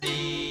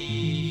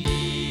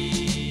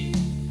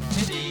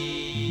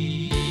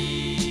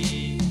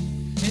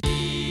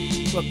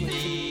Brooklyn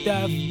to the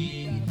death.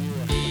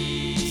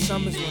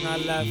 Summers when I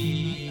left.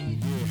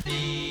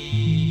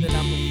 Then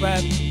I'm a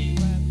rap.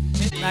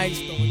 Nights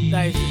throwing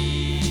dice.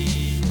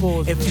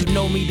 If you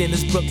know me, then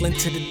it's Brooklyn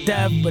to the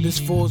death. But it's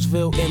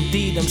ForestReal,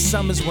 MD. Them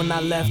summers when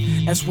I left,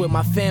 that's where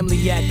my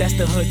family at. That's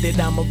the hood that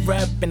I'm a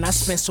rep. And I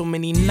spent so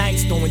many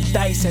nights throwing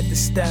dice at the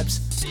steps.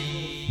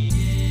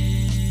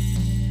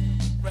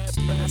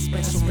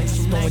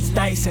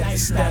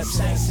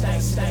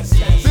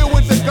 Filled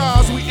with the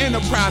gods, we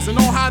enterprising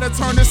on how to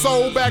turn this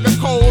old bag of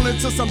coal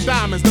into some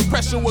diamonds. The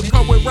pressure would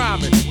come with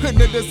rhyming.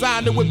 Couldn't have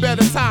designed it with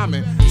better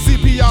timing.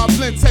 CPR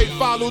blend tape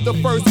followed the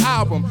first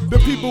album. The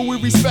people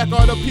we respect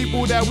are the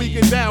people that we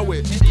get down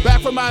with.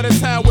 Back from out of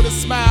town with a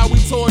smile, we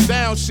tore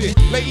down shit.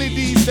 Lately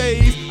these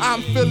days,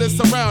 I'm feeling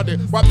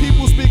surrounded. While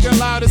people speaking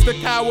loud, it's the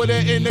coward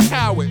and in the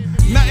coward.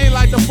 Nothing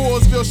like the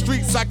ForestReal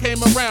streets I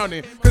came around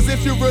in. Cause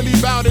if you really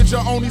bout it,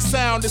 your only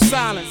sound is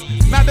silence.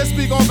 Not to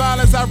speak on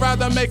violence, I'd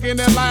rather make an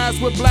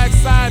alliance with black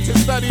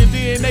scientists studying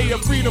DNA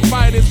of freedom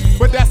fighters.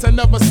 But that's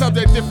another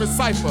subject, different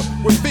cipher.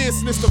 With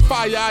fierceness to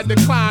fire, I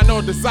decline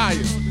on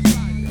desires.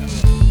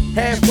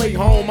 Halfway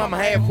home, I'm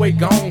halfway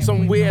gone.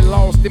 Somewhere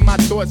lost in my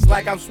thoughts,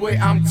 like I swear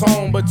I'm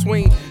torn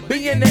between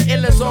being the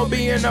illest or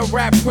being a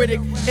rap critic.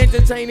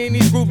 Entertaining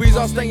these groupies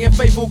or staying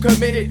faithful,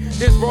 committed.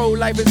 This road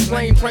life is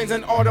plane, trains,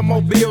 and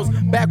automobiles.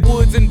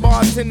 Backwoods and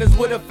bartenders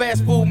with a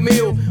fast food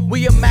meal.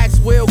 We a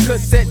Maxwell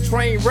cassette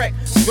train wreck.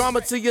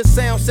 Drama to your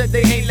sound set,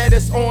 they ain't let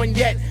us on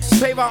yet.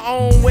 Pave our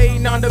own way,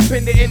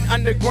 non-dependent and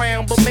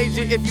underground. But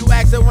major if you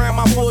ask around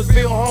my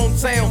ForestReal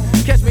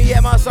hometown. Catch me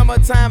at my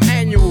summertime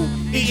annual,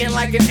 eating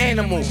like an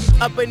animal.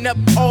 Up and up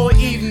all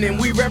evening,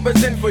 we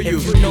represent for you.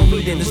 If you know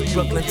me, then it's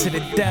Brooklyn to the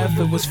death.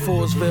 It was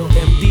ForestReal,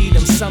 MD.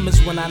 Them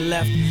summers when I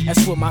left,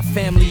 that's where my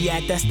family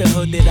at. That's the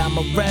hood that I'm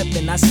a rep.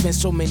 And I spent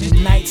so many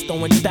nights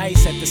throwing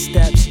dice at the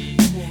steps.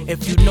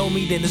 If you know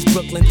me, then it's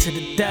Brooklyn to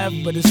the death.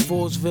 But it's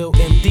ForestReal,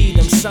 MD.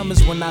 Them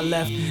summers when I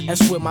left,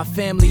 that's where my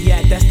family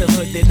at. That's the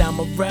hood that I'm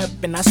a rep.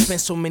 And I spent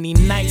so many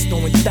nights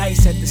throwing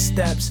dice at the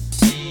steps.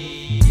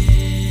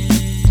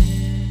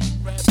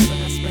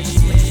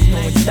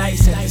 Throwing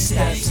dice at the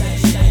steps.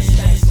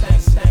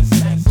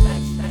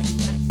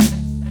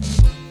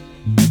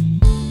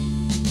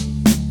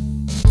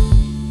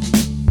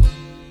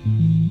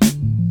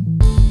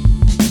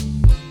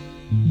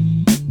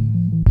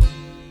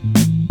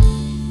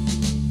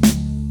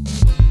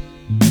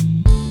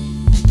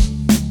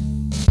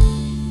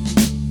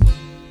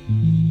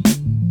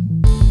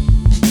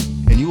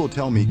 You will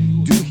tell me,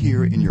 do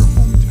here in your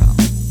hometown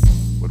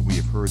what we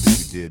have heard that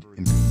you did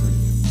in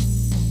Confrontative.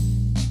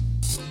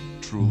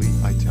 Truly,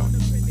 I tell you,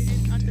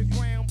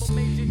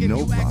 continue,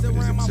 no prophet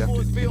is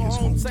accepted in his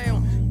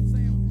hometown.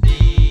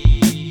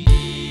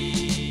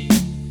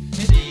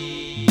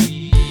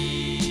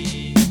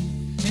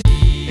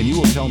 And you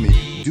will tell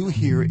me, do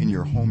here in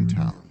your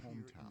hometown